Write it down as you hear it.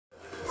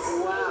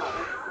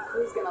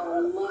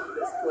gonna love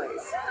this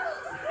place.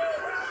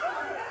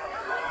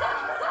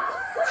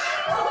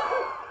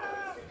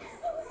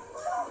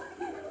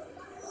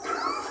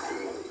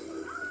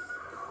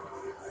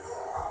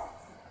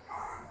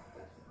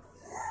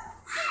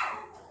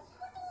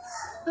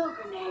 Oh,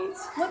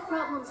 grenades. What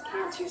problems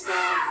can't you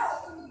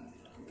solve?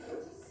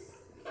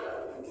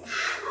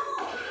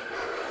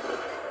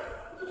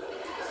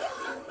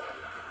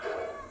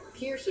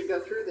 Kier should go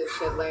through this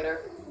shit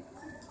later.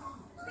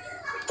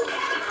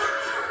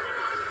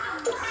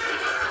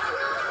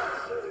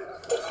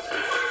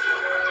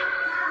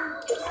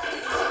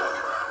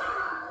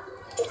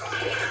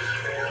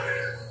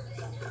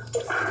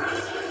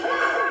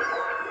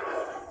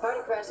 Party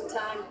crashing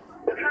time.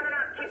 We're coming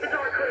up. Keep the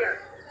door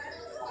clear.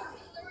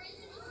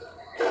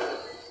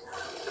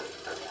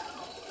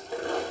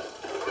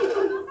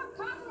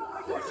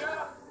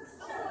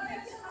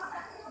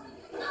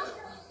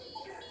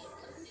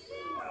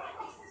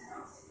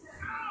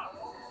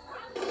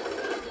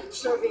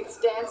 Sure beats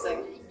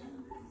dancing.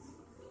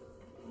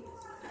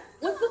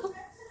 What the?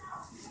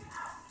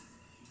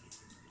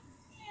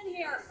 In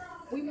here.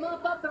 We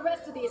mop up the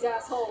rest of these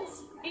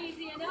assholes.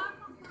 Easy enough.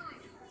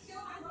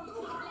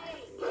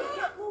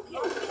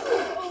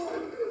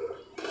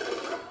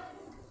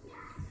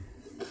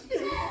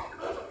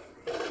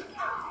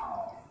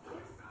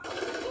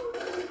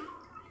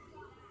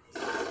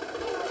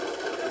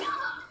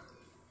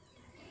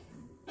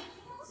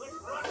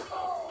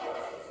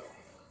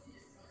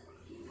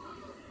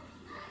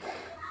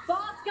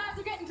 Boss, guys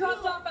are getting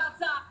dropped off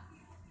outside.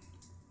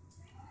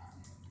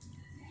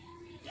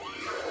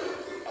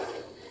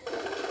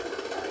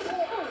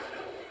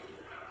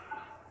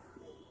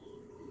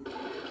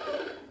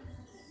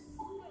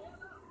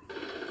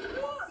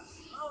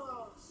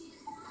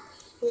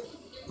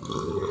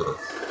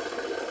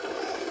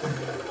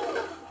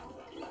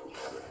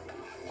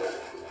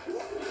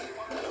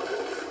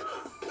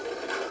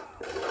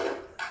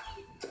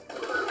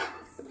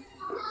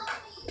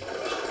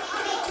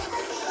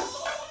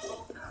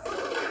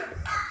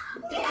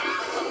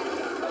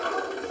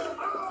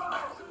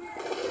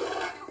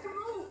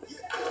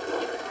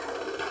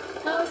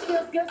 Always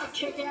feels good to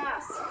kick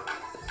ass.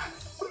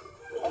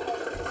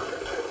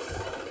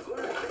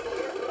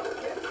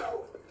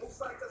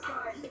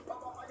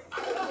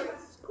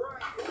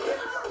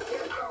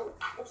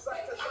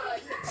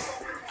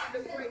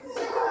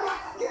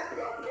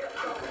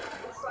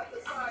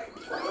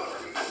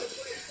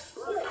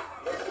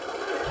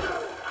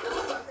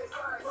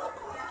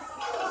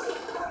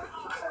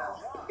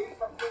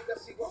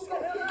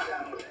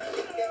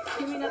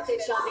 Give me an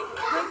update, Shandy.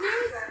 Good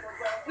news.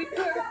 We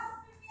cleared.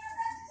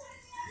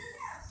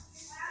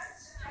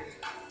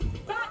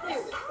 Bad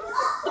news.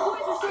 The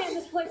boys are saying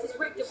this place is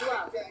rigged to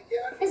blow.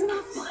 Isn't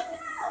that fun?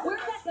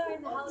 Where's that guy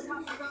in the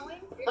helicopter going?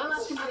 I'll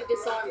ask him how to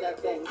disarm that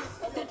thing.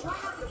 Then try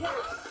not to kill him.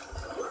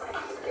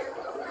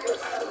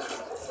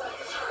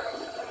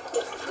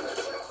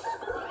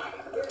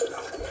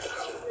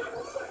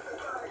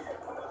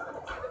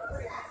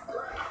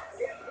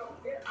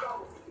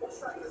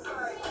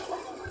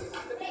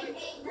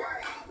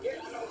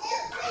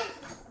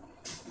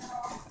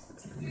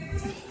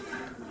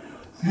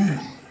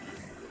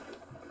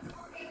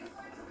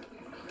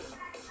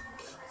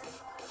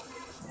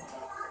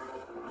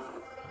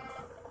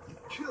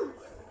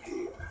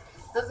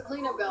 How's the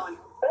cleanup going?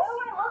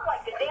 What do I look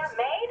like? The damn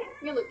maid?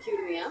 You look cute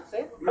in the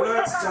outfit.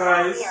 Relax, Sitting on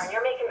the guys. here and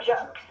you're making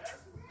jokes.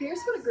 Pierce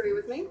would agree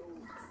with me.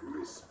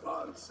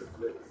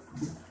 Responsibly.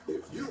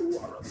 If you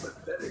are a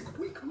pathetic,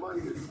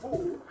 weak-minded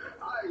fool,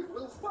 I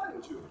will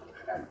find you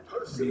and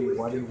personally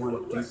Why do you give want a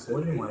to do? lesson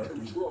What do you in want to do?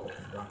 control.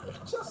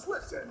 Just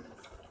listen.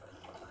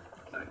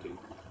 19.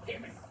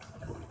 Damn it.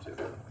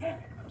 22.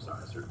 I'm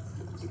sorry, sir.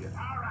 Again.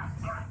 All right,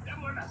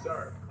 double or nothing.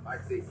 Sir, I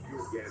think you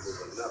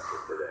gambled enough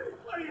for today.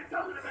 What are you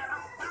talking about?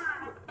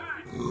 I'm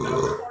fine.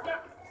 Double or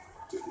nothing.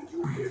 Didn't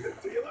you hear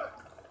the dealer?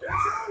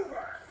 It's over!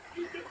 What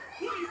do you think?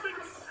 What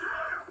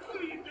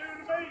are you doing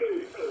to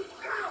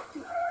me?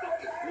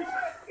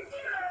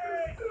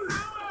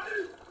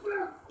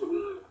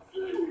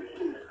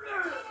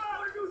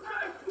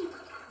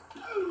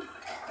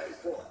 Hey,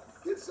 Paul,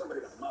 get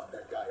somebody to mop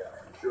that guy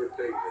up. Sure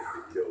thing,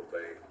 Mr.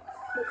 Kilbane.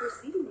 The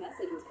preceding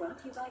message was brought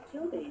to you by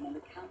Kilbane and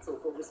the Council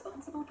for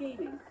Responsible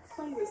Gaming.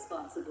 Play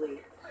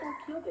responsibly, or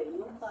Kilbane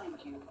will find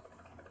you.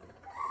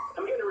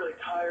 I'm getting really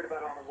tired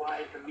about all the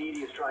lies the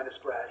media is trying to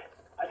spread.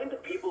 I think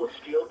the people of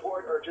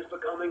Steelport are just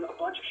becoming a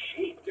bunch of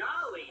sheep.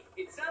 Golly,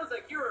 it sounds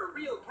like you're a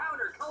real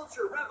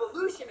counterculture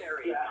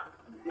revolutionary. Yeah,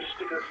 you're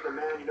sticking up for the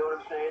man, you know what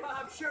I'm saying?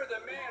 I'm sure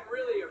the man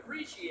really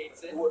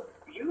appreciates it. What,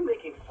 you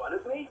making fun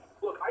of me?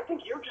 Look, I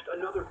think you're just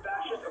another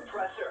fascist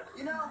oppressor.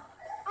 You know,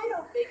 I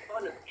don't make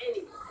fun of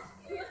anyone.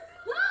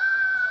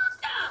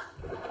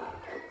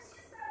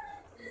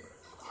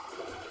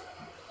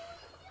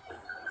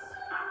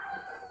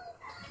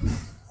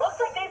 Looks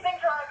like these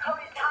things are on a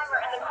Cody's timer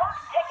and the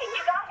clock's ticking.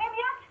 You got him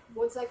yet?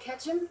 Once I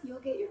catch him,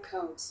 you'll get your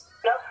codes.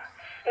 Nope.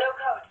 No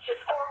codes.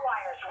 Just 4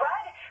 wires.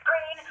 Red,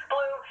 green,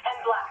 blue, and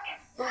black.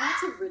 Well,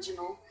 that's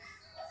original.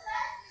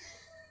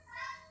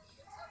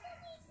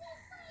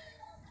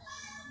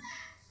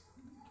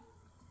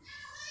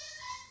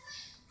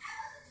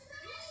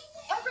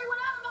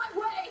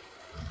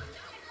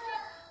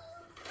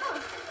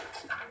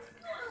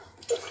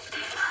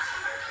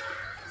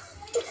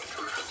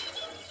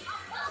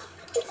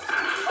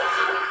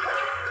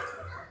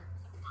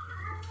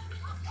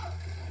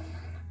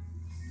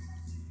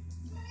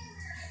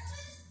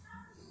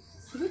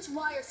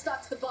 wire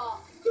stops the bomb?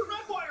 The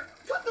red wire!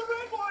 Cut the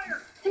red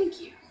wire!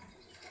 Thank you.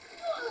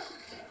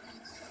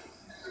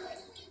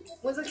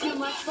 Was it too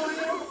much for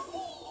you?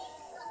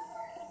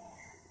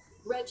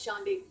 Red,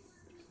 Shandi.